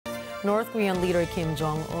North Korean leader Kim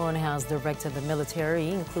Jong Un has directed the military,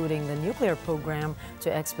 including the nuclear program,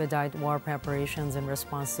 to expedite war preparations in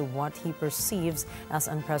response to what he perceives as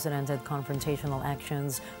unprecedented confrontational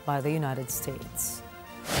actions by the United States.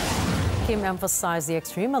 Kim emphasized the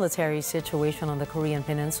extreme military situation on the Korean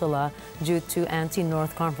peninsula due to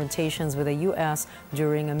anti-North confrontations with the U.S.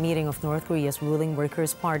 during a meeting of North Korea's ruling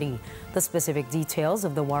Workers' Party. The specific details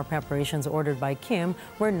of the war preparations ordered by Kim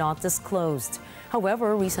were not disclosed.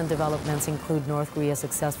 However, recent developments include North Korea's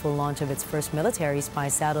successful launch of its first military spy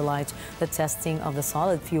satellite, the testing of the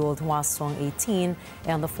solid-fueled Hwasong-18,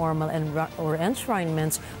 and the formal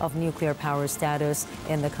enshrinement of nuclear power status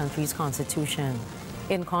in the country's constitution.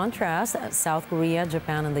 In contrast, South Korea,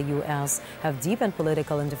 Japan, and the U.S. have deepened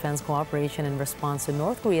political and defense cooperation in response to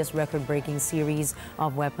North Korea's record-breaking series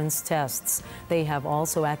of weapons tests. They have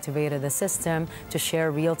also activated the system to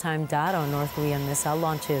share real-time data on North Korean missile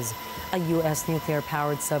launches. A U.S.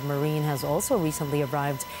 nuclear-powered submarine has also recently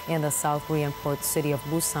arrived in the South Korean port city of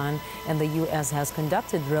Busan, and the U.S. has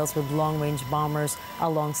conducted drills with long-range bombers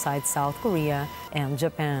alongside South Korea and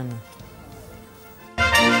Japan.